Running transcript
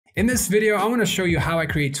In this video, I want to show you how I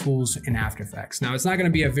create tools in After Effects. Now, it's not going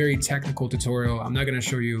to be a very technical tutorial. I'm not going to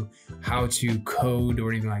show you how to code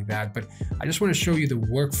or anything like that, but I just want to show you the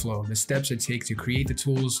workflow, the steps I take to create the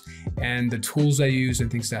tools and the tools I use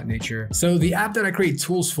and things of that nature. So the app that I create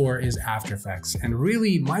tools for is After Effects. And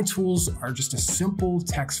really, my tools are just a simple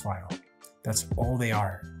text file. That's all they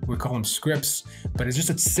are. We call them scripts, but it's just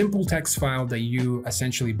a simple text file that you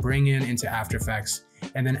essentially bring into After Effects.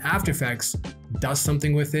 And then After Effects does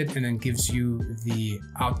something with it and then gives you the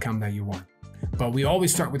outcome that you want. But we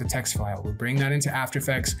always start with a text file. We bring that into After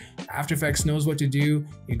Effects. After Effects knows what to do.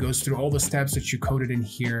 It goes through all the steps that you coded in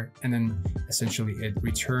here, and then essentially it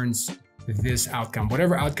returns this outcome.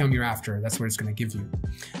 Whatever outcome you're after, that's what it's going to give you.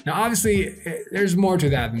 Now, obviously, there's more to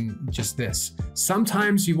that than just this.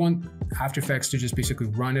 Sometimes you want After Effects to just basically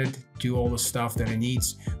run it, do all the stuff that it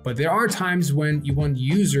needs. But there are times when you want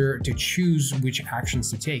user to choose which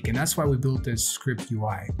actions to take. And that's why we built this script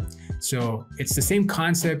UI. So it's the same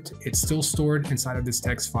concept. It's still stored inside of this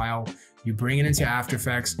text file. You bring it into After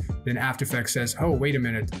Effects. Then After Effects says, oh, wait a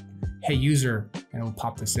minute. Hey, user, and it'll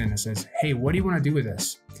pop this in. It says, hey, what do you want to do with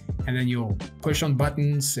this? And then you'll push on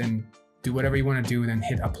buttons and do whatever you want to do and then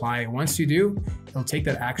hit apply. Once you do, it'll take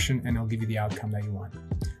that action and it'll give you the outcome that you want.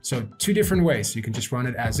 So two different ways. You can just run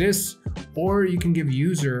it as is, or you can give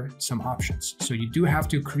user some options. So you do have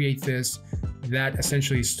to create this that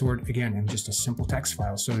essentially is stored again in just a simple text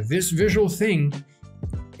file. So this visual thing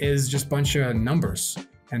is just a bunch of numbers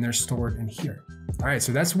and they're stored in here. All right,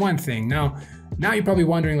 so that's one thing. Now you're probably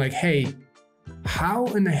wondering like, hey, how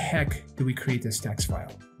in the heck do we create this text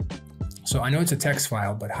file? So I know it's a text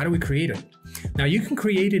file, but how do we create it? Now you can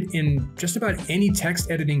create it in just about any text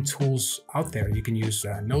editing tools out there. You can use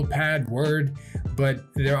Notepad, Word, but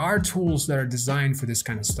there are tools that are designed for this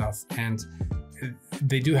kind of stuff, and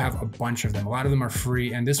they do have a bunch of them. A lot of them are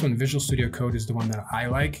free, and this one, Visual Studio Code, is the one that I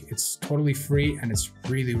like. It's totally free, and it's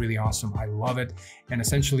really, really awesome. I love it, and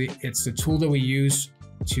essentially it's the tool that we use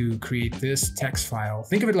to create this text file.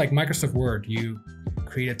 Think of it like Microsoft Word. You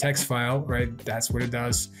create a text file, right? That's what it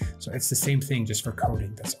does. So it's the same thing just for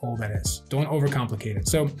coding. That's all that is. Don't overcomplicate it.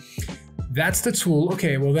 So that's the tool.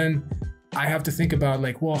 Okay, well then I have to think about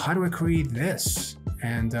like, well, how do I create this?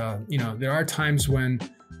 And you know, there are times when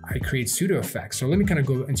I create pseudo effects. So let me kind of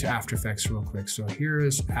go into After Effects real quick. So here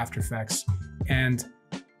is After Effects, and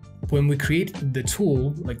when we create the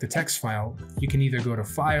tool, like the text file, you can either go to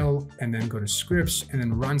File and then go to Scripts and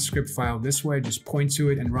then run script file this way, just point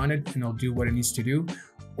to it and run it and it'll do what it needs to do.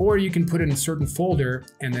 Or you can put it in a certain folder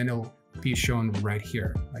and then it'll be shown right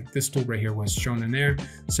here. Like this tool right here was shown in there.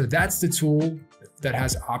 So that's the tool that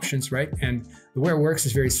has options, right? And the way it works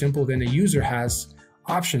is very simple. Then the user has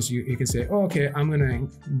options. You can say, oh, okay, I'm gonna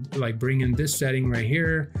like bring in this setting right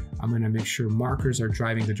here. I'm gonna make sure markers are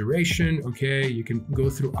driving the duration. Okay, you can go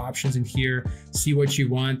through options in here, see what you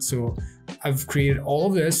want. So I've created all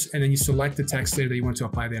of this, and then you select the text layer that you want to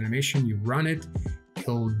apply the animation, you run it,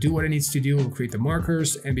 it'll do what it needs to do, it'll create the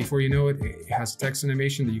markers, and before you know it, it has a text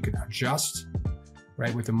animation that you can adjust,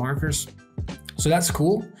 right, with the markers. So that's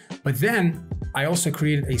cool. But then I also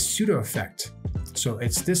created a pseudo effect. So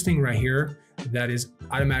it's this thing right here that is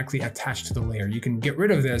automatically attached to the layer. You can get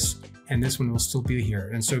rid of this and this one will still be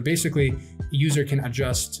here. And so basically user can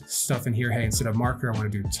adjust stuff in here. Hey, instead of marker, I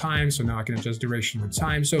want to do time. So now I can adjust duration with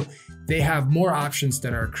time. So they have more options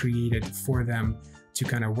that are created for them to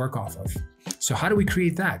kind of work off of. So how do we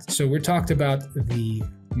create that? So we talked about the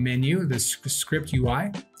menu, the script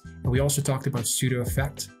UI, and we also talked about pseudo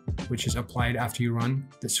effect, which is applied after you run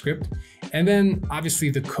the script. And then obviously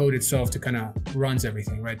the code itself to kind of runs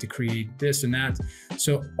everything, right? To create this and that.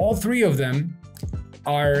 So all three of them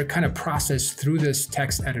are kind of processed through this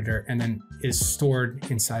text editor and then is stored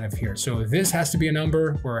inside of here. So this has to be a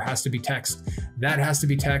number or it has to be text. That has to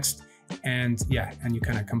be text. And yeah, and you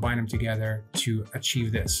kind of combine them together to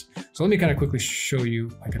achieve this. So let me kind of quickly show you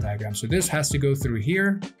like a diagram. So this has to go through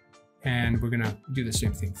here, and we're gonna do the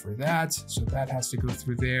same thing for that. So that has to go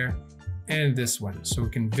through there, and this one. So we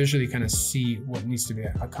can visually kind of see what needs to be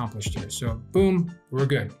accomplished here. So boom, we're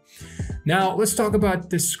good. Now let's talk about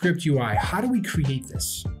this script UI. How do we create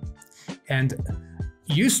this? And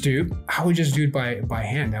used to, I would just do it by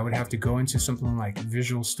hand. I would have to go into something like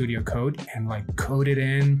Visual Studio Code and like code it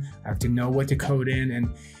in. I have to know what to code in.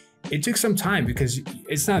 And it took some time because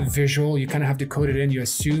it's not visual. You kind of have to code it in. You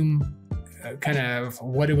assume kind of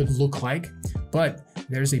what it would look like, but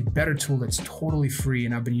there's a better tool that's totally free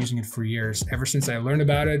and I've been using it for years. Ever since I learned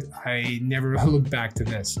about it, I never looked back to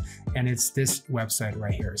this. And it's this website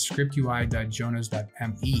right here,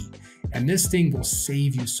 scriptui.jonas.me. And this thing will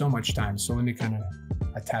save you so much time. So let me kind of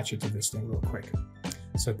attach it to this thing real quick.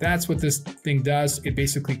 So that's what this thing does. It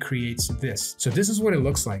basically creates this. So this is what it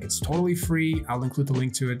looks like. It's totally free. I'll include the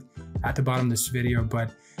link to it at the bottom of this video,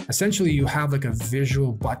 but essentially you have like a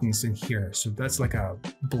visual buttons in here. So that's like a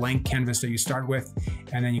blank canvas that you start with.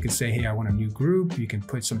 And then you can say, hey, I want a new group. You can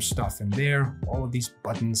put some stuff in there, all of these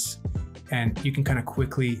buttons, and you can kind of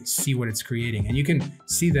quickly see what it's creating. And you can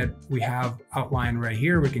see that we have outline right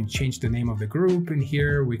here. We can change the name of the group in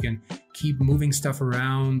here. We can keep moving stuff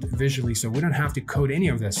around visually. So we don't have to code any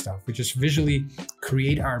of this stuff. We just visually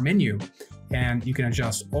create our menu, and you can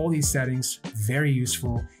adjust all these settings. Very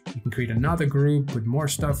useful. You can create another group, put more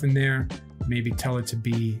stuff in there, maybe tell it to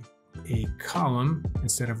be a column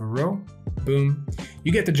instead of a row. Boom.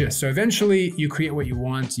 You get the gist. So eventually you create what you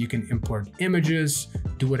want. You can import images,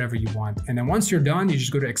 do whatever you want. And then once you're done, you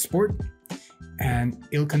just go to export and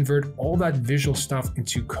it'll convert all that visual stuff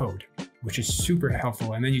into code, which is super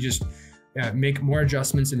helpful. And then you just make more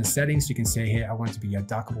adjustments in the settings. You can say, hey, I want it to be a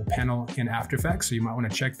dockable panel in After Effecks. So you might want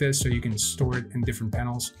to check this so you can store it in different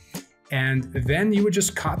panels. And then you would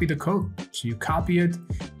just copy the code. So you copy it,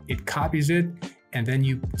 it copies it, and then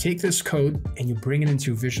you take this code and you bring it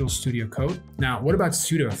into Visual Studio Code. Now, what about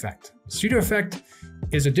Pseudo Effect? Pseudo Effect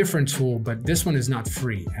is a different tool, but this one is not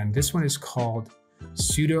free. And this one is called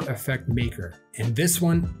Pseudo Effect Maker. And this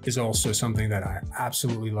one is also something that I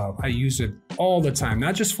absolutely love. I use it all the time,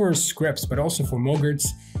 not just for scripts, but also for Mogurts.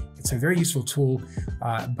 It's a very useful tool,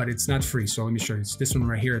 but it's not free. So let me show you. It's this one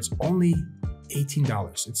right here. It's only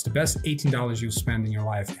 $18. It's the best $18 you'll spend in your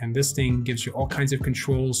life. And this thing gives you all kinds of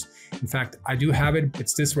controls. In fact, I do have it.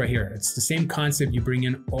 It's this right here. It's the same concept. You bring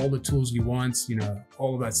in all the tools you want, you know,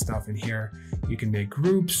 all of that stuff in here. You can make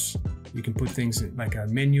groups. You can put things like a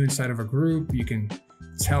menu inside of a group. You can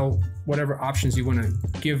tell whatever options you want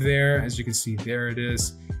to give there. As you can see, there it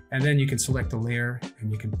is. And then you can select a layer and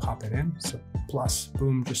you can pop it in. So plus,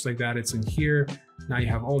 boom, just like that. It's in here. Now you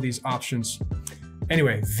have all these options.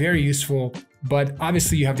 Anyway, very useful, but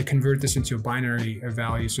obviously you have to convert this into a binary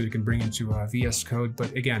value so you can bring into VS Code.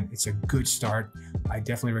 But again, it's a good start. I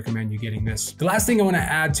definitely recommend you getting this. The last thing I want to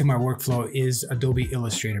add to my workflow is Adobe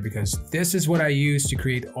Illustrator, because this is what I use to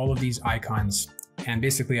create all of these icons. And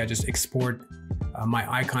basically I just export my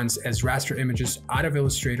icons as raster images out of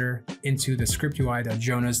Illustrator into the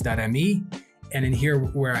scriptui.jonas.me. And in here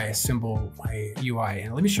where I assemble my UI.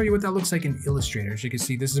 And let me show you what that looks like in Illustrator. As you can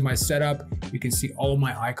see, this is my setup. You can see all of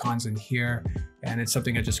my icons in here, and it's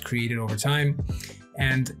something I just created over time.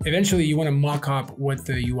 And eventually you want to mock up what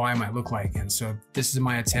the UI might look like. And so this is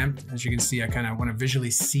my attempt. As you can see, I kind of want to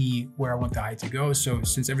visually see where I want the eye to go. So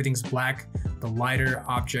since everything's black, the lighter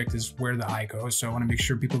object is where the eye goes. So I want to make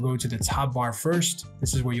sure people go to the top bar first.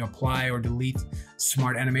 This is where you apply or delete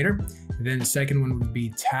Smart Animator. And then the second one would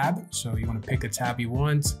be tab. So you want to pick a tab you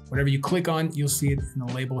want. Whatever you click on, you'll see it in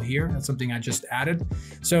the label here. That's something I just added.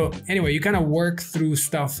 So anyway, you kind of work through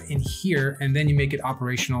stuff in here and then you make it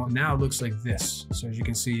operational. Now it looks like this. So as you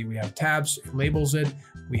can see, we have tabs, it labels it.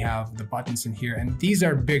 We have the buttons in here, and these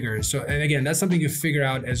are bigger. So, and again, that's something you figure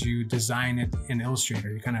out as you design it in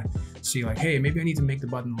Illustrator. You kind of see like, hey, maybe I need to make the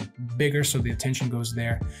button bigger so the attention goes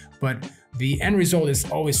there. But the end result is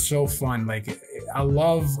always so fun. Like, I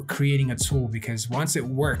love creating a tool because once it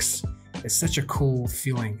works, it's such a cool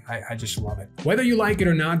feeling. I just love it. Whether you like it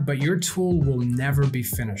or not, but your tool will never be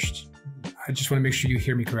finished. I just want to make sure you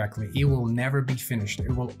hear me correctly. It will never be finished.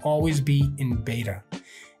 It will always be in beta.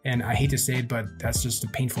 And I hate to say it, but that's just the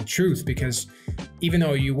painful truth, because even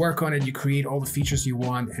though you work on it, you create all the features you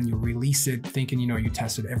want and you release it thinking, you know, you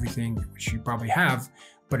tested everything, which you probably have.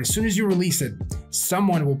 But as soon as you release it,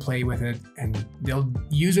 someone will play with it and they'll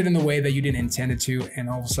use it in the way that you didn't intend it to. And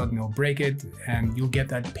all of a sudden they'll break it and you'll get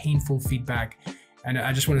that painful feedback. And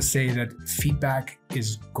I just want to say that feedback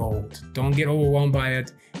is gold. Don't get overwhelmed by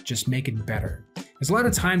it. Just make it better. There's a lot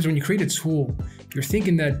of times when you create a tool, you're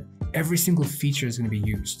thinking that every single feature is going to be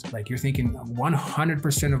used. Like you're thinking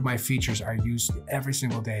 100% of my features are used every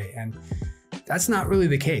single day. And that's not really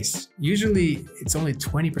the case. Usually it's only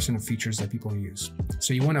 20% of features that people use.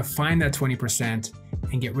 So you want to find that 20%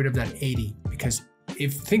 and get rid of that 80. Because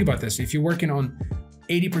think about this, if you're working on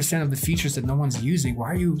 80% of the features that no one's using,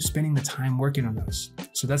 why are you spending the time working on those?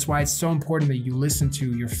 So that's why it's so important that you listen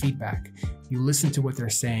to your feedback. You listen to what they're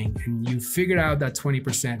saying and you figure out that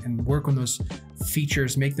 20% and work on those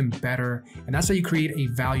features, make them better. And that's how you create a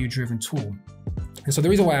value-driven tool. And so the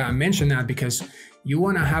reason why I mention that, because you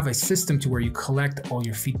want to have a system to where you collect all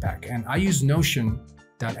your feedback. And I use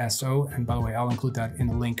Notion.so, and by the way, I'll include that in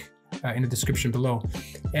the link in the description below.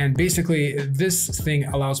 And basically this thing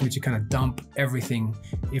allows me to kind of dump everything.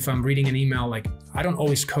 If I'm reading an email, like I don't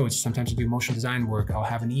always code, sometimes I do motion design work, I'll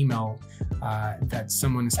have an email that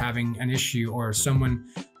someone is having an issue or someone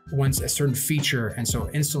wants a certain feature, and so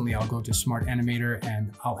instantly I'll go to Smart Animator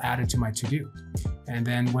and I'll add it to my to-do. And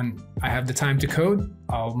then when I have the time to code,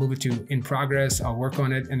 I'll move it to in progress, I'll work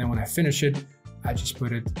on it, and then when I finish it, I just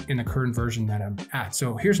put it in the current version that I'm at.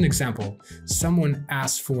 So here's an example. Someone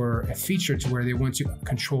asked for a feature to where they want to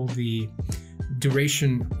control the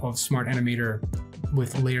duration of Smart Animator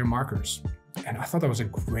with layer markers. And I thought that was a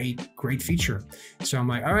great feature. So I'm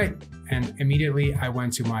like, all right. And immediately I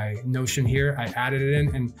went to my Notion here. I added it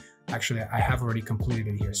in, and actually I have already completed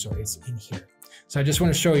it here. So it's in here. So I just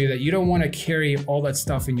want to show you that you don't want to carry all that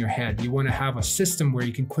stuff in your head. You want to have a system where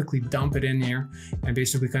you can quickly dump it in here and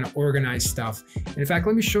basically kind of organize stuff. And in fact,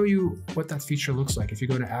 let me show you what that feature looks like. If you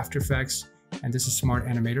go to After Effects, and this is Smart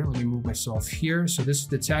Animator, let me move myself here. So this is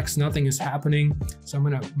the text, nothing is happening. So I'm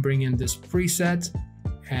going to bring in this preset,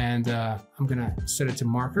 and I'm going to set it to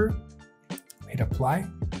marker, hit apply.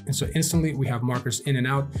 And so instantly we have markers in and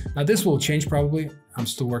out. Now this will change probably. I'm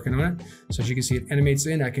still working on it. So as you can see, it animates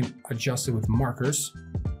in. I can adjust it with markers.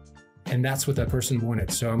 And that's what that person wanted.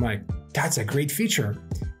 So I'm like, that's a great feature.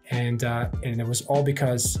 And it was all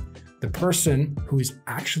because the person who is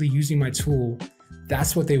actually using my tool,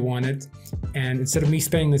 that's what they wanted. And instead of me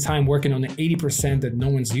spending the time working on the 80% that no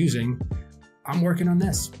one's using, I'm working on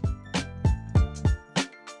this.